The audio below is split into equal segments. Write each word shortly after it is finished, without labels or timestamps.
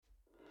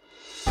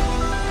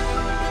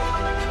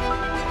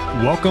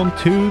Welcome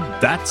to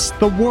That's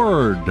the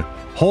Word,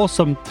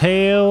 wholesome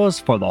tales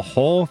for the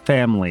whole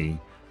family.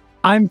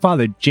 I'm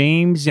Father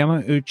James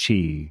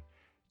Yamauchi.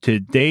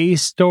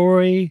 Today's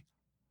story,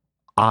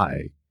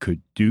 I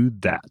Could Do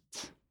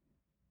That.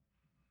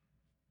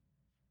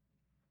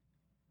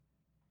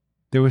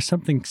 There was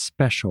something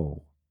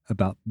special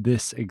about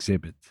this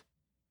exhibit.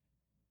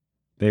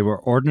 They were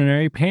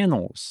ordinary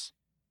panels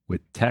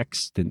with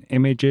text and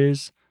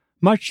images,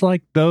 much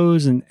like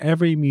those in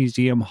every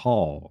museum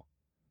hall.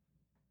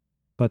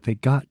 But they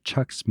got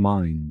Chuck's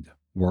mind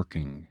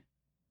working.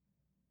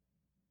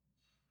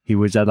 He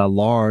was at a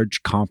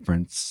large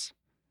conference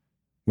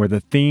where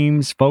the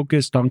themes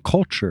focused on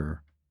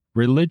culture,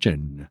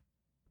 religion,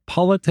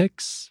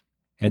 politics,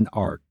 and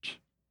art.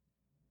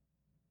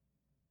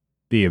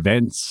 The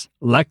events,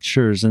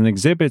 lectures, and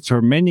exhibits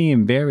were many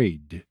and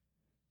varied.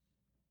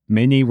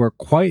 Many were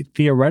quite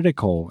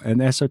theoretical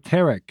and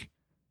esoteric,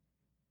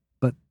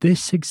 but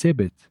this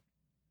exhibit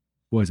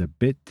was a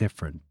bit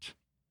different.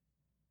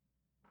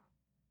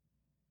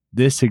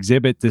 This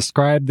exhibit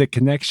described the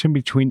connection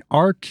between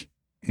art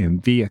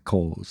and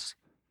vehicles.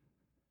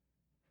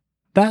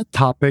 That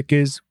topic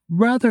is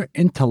rather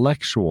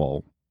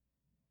intellectual,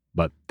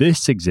 but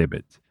this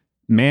exhibit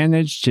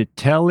managed to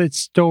tell its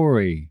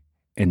story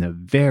in a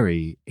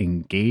very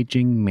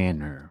engaging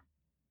manner.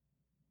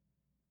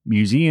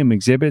 Museum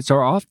exhibits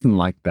are often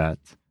like that.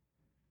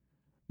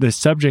 The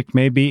subject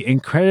may be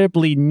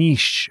incredibly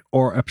niche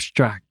or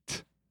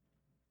abstract.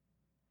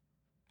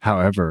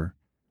 However,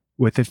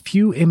 with a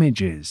few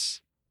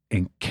images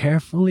and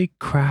carefully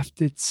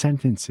crafted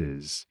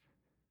sentences,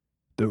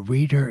 the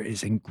reader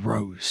is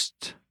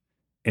engrossed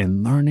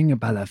in learning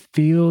about a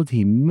field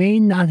he may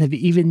not have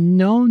even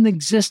known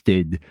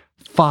existed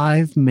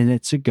 5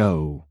 minutes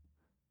ago.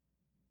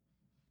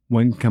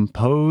 When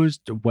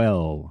composed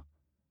well,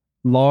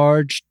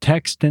 large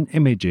text and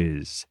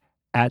images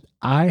at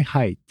eye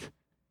height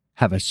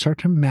have a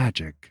certain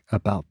magic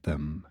about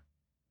them.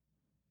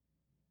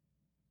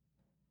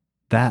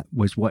 That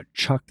was what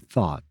Chuck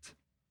thought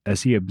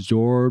as he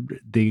absorbed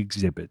the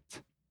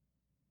exhibit.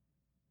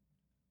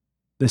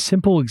 The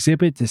simple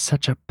exhibit is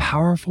such a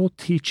powerful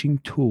teaching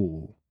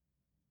tool.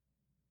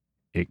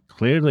 It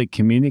clearly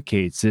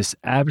communicates this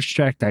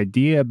abstract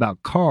idea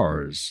about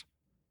cars.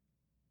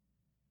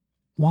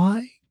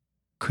 Why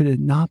could it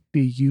not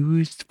be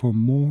used for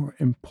more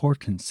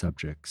important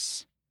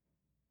subjects?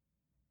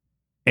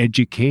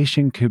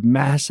 Education could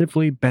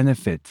massively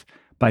benefit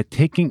by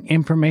taking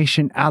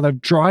information out of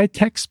dry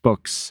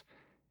textbooks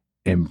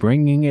and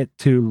bringing it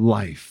to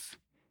life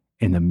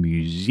in a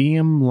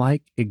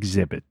museum-like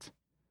exhibit.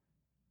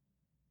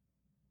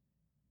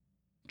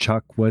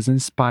 Chuck was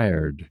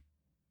inspired,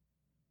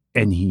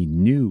 and he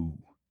knew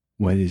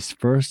what his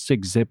first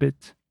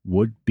exhibit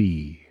would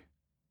be.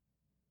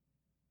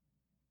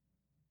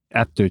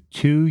 After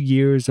 2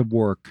 years of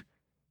work,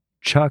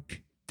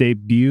 Chuck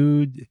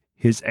debuted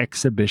his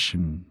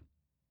exhibition.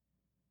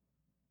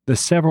 The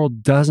several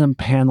dozen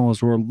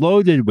panels were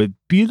loaded with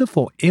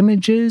beautiful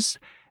images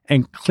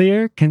and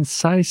clear,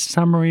 concise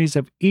summaries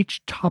of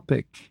each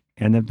topic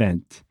and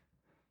event.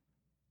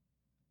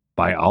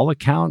 By all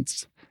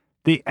accounts,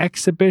 the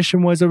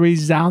exhibition was a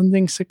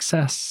resounding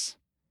success.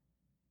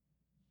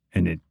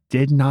 And it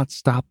did not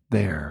stop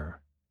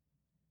there.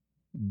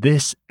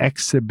 This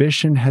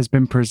exhibition has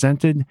been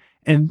presented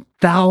in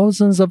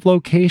thousands of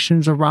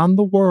locations around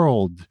the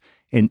world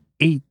in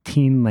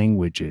 18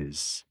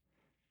 languages,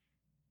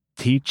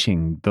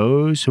 teaching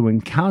those who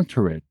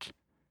encounter it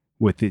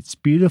with its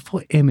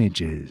beautiful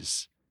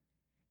images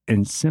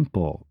and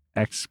simple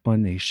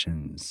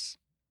explanations.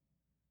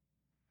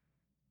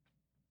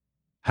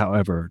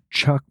 However,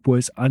 Chuck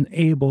was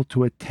unable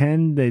to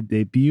attend the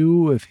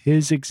debut of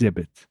his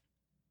exhibit.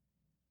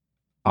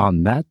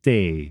 On that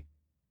day,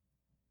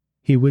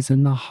 he was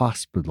in the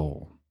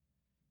hospital.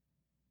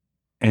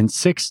 And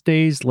 6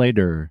 days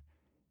later,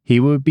 he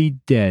would be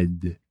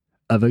dead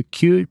of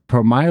acute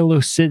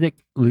promyelocytic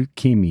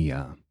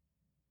leukemia.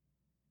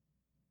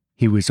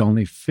 He was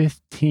only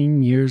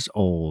 15 years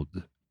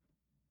old.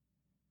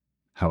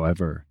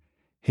 However,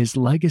 his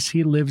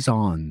legacy lives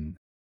on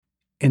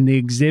in the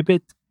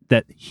exhibit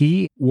that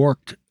he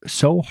worked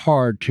so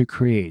hard to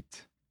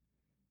create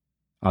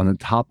on a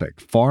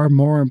topic far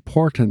more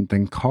important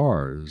than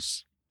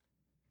cars.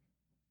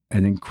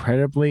 An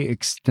incredibly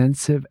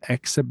extensive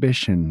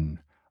exhibition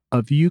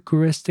of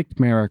Eucharistic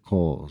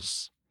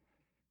miracles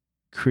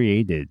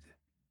created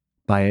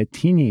by a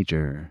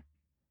teenager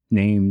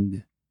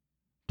named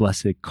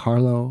Blessed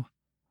Carlo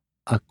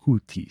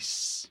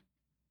Acutis.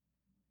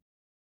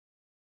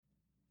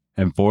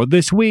 And for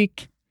this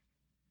week,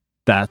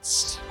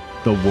 that's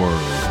the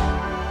word.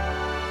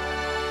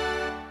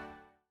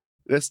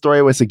 This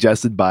story was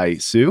suggested by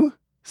Sue.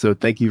 So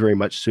thank you very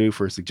much, Sue,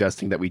 for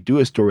suggesting that we do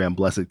a story on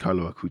Blessed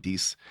Carlo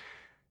Acutis.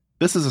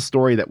 This is a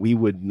story that we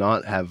would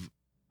not have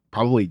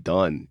probably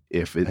done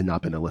if it had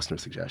not been a listener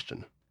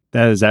suggestion.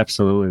 That is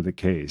absolutely the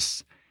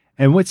case.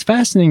 And what's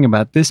fascinating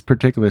about this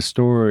particular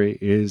story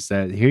is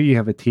that here you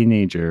have a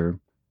teenager,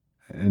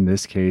 in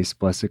this case,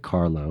 Blessed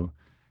Carlo,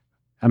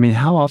 I mean,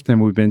 how often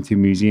we've been to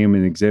museum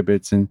and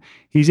exhibits, and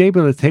he's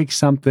able to take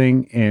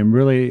something and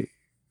really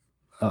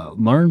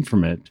learn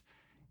from it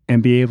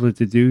and be able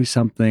to do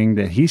something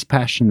that he's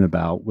passionate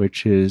about,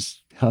 which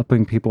is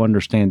helping people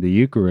understand the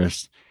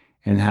Eucharist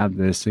and have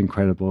this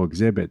incredible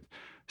exhibit.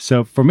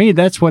 So for me,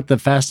 that's what the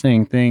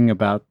fascinating thing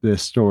about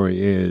this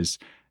story is,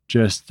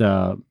 just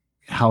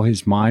how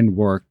his mind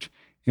worked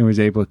and was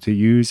able to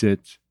use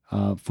it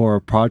for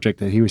a project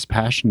that he was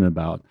passionate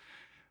about.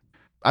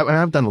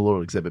 I've done a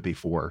little exhibit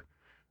before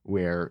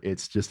where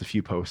it's just a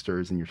few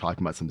posters and you're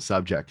talking about some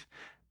subject.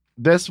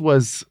 This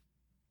was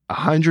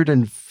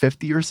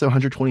 150 or so,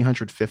 120,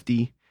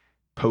 150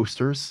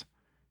 posters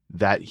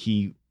that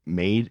he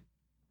made.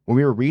 When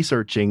we were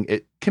researching,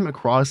 it came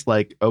across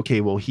like,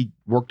 okay, well, he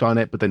worked on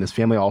it, but then his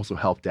family also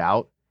helped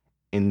out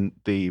in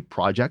the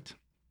project.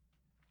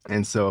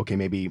 And so, okay,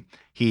 maybe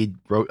he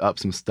wrote up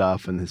some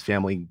stuff and his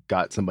family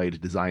got somebody to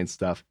design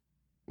stuff.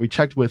 We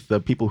checked with the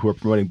people who are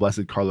promoting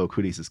Blessed Carlo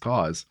Acutis'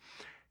 cause.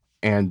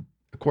 And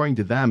according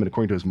to them and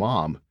according to his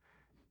mom,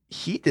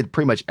 he did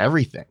pretty much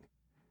everything.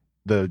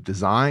 The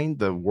design,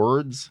 the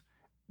words,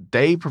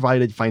 they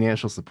provided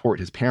financial support,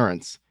 his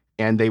parents,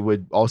 and they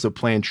would also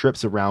plan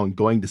trips around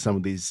going to some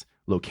of these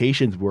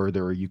locations where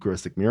there are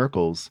Eucharistic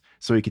miracles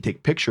so he could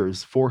take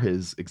pictures for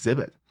his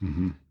exhibit.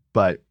 Mm-hmm.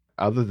 But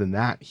other than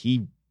that,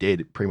 he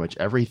did pretty much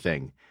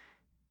everything.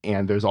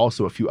 And there's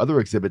also a few other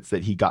exhibits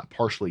that he got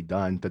partially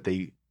done that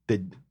they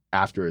did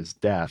after his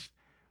death.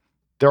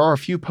 There are a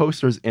few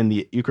posters in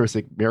the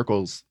Eucharistic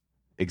Miracles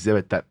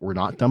exhibit that were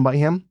not done by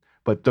him,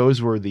 but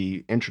those were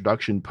the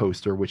introduction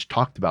poster, which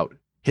talked about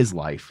his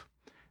life.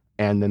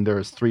 And then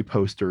there's 3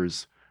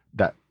 posters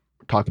that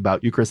talk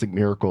about Eucharistic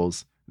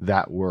miracles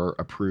that were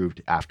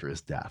approved after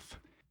his death.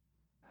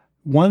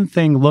 One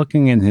thing,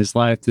 looking in his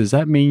life, does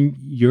that mean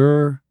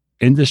your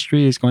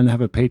industry is going to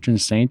have a patron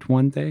saint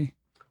one day?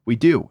 We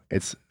do.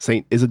 It's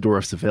Saint Isidore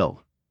of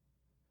Seville.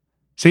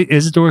 Saint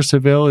Isidore of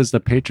Seville is the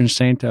patron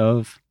saint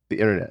of the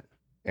internet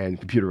and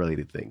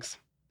computer-related things.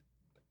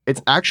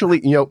 It's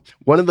actually,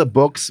 one of the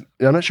books,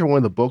 I'm not sure one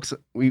of the books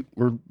we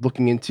were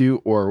looking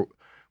into or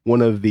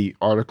one of the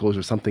articles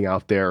or something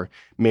out there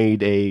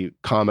made a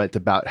comment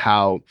about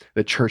how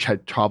the church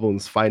had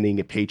problems finding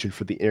a patron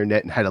for the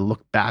internet and had to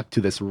look back to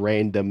this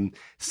random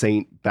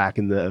saint back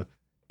in the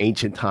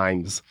ancient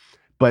times.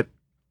 But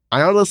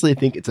I honestly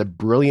think it's a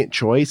brilliant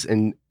choice,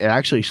 and it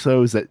actually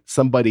shows that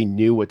somebody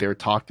knew what they were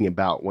talking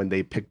about when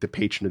they picked the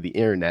patron of the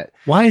internet.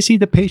 Why is he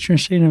the patron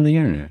saint of the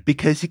internet?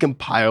 Because he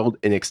compiled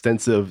an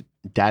extensive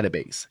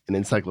database, an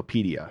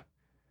encyclopedia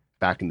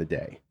back in the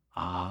day.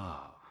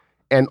 Ah.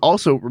 And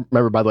also,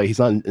 remember, by the way, he's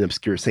not an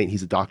obscure saint.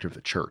 He's a doctor of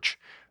the church.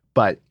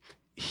 But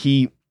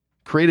he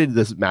created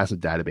this massive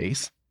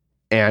database,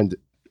 and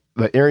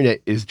the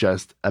internet is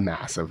just a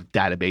massive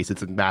database.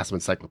 It's a massive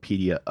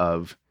encyclopedia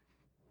of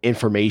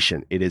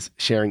information. It is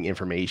sharing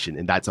information,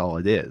 and that's all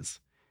it is.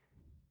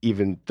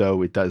 Even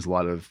though it does a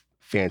lot of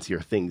fancier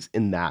things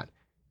in that,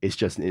 it's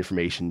just an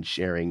information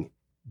sharing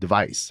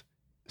device.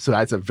 So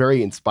that's a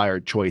very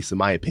inspired choice, in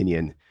my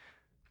opinion.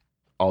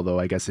 Although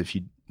I guess if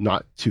you're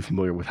not too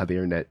familiar with how the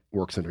internet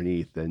works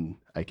underneath, then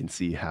I can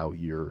see how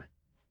you're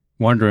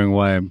wondering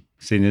why I'm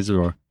St.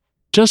 Isidore.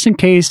 Just in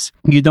case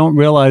you don't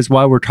realize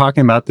why we're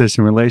talking about this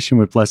in relation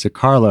with Blessed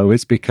Carlo,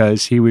 it's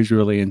because he was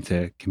really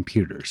into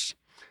computers.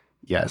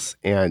 Yes,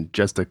 and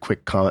just a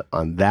quick comment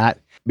on that.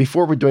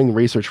 Before we're doing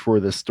research for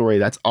this story,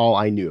 that's all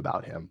I knew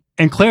about him.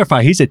 And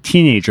clarify, he's a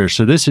teenager,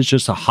 so this is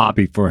just a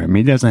hobby for him.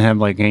 He doesn't have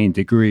like any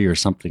degree or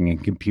something in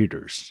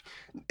computers.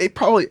 It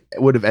probably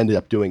would have ended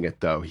up doing it,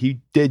 though. He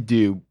did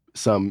do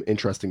some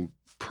interesting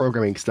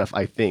programming stuff,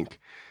 I think.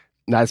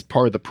 And that's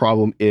part of the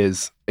problem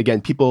is,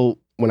 again, people,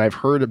 when I've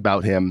heard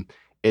about him,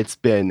 it's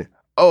been,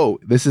 oh,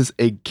 this is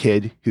a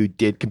kid who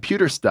did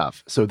computer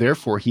stuff, so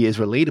therefore he is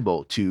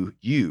relatable to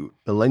you,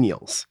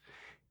 millennials.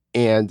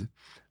 And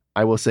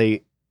I will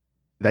say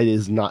that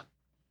is not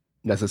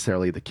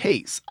necessarily the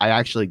case. I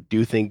actually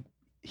do think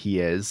he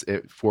is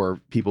for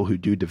people who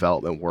do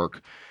development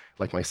work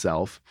like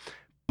myself.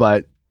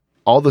 But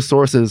all the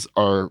sources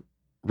are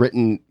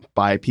written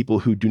by people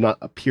who do not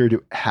appear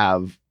to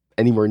have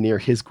anywhere near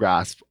his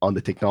grasp on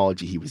the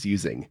technology he was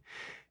using.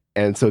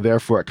 And so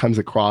therefore it comes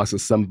across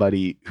as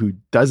somebody who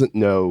doesn't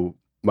know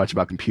much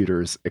about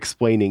computers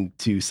explaining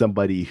to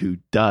somebody who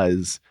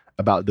does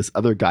about this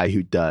other guy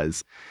who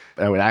does.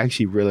 And I would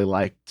actually really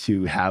like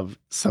to have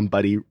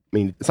somebody, I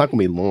mean, it's not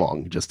going to be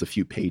long, just a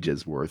few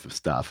pages worth of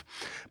stuff,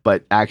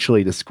 but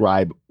actually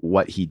describe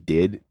what he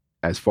did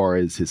as far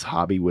as his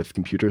hobby with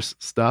computer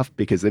stuff,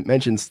 because it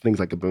mentions things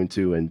like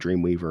Ubuntu and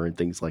Dreamweaver and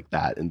things like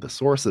that in the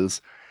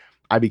sources.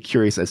 I'd be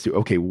curious as to,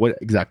 okay, what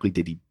exactly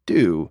did he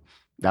do?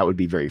 That would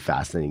be very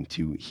fascinating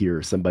to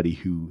hear somebody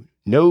who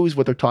knows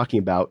what they're talking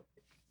about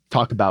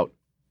talk about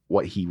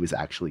what he was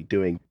actually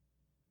doing.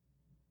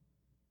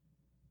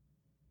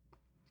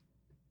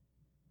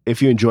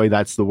 If you enjoy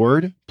That's the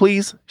Word,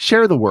 please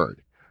share the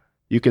word.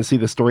 You can see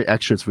the story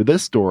extras for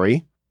this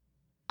story,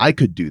 I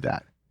Could Do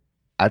That,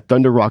 at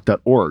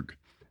thunderrock.org,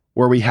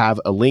 where we have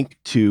a link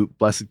to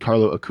Blessed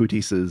Carlo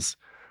Acutis'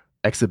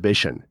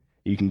 exhibition.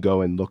 You can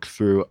go and look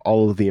through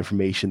all of the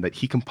information that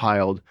he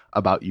compiled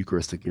about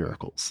Eucharistic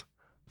miracles.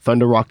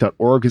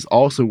 thunderrock.org is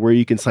also where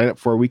you can sign up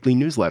for our weekly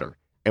newsletter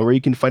and where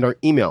you can find our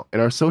email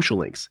and our social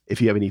links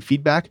if you have any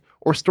feedback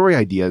or story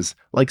ideas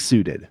like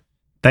Sue did.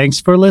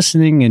 Thanks for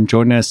listening, and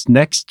join us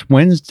next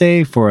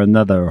Wednesday for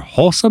another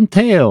wholesome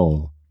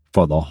tale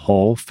for the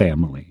whole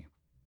family.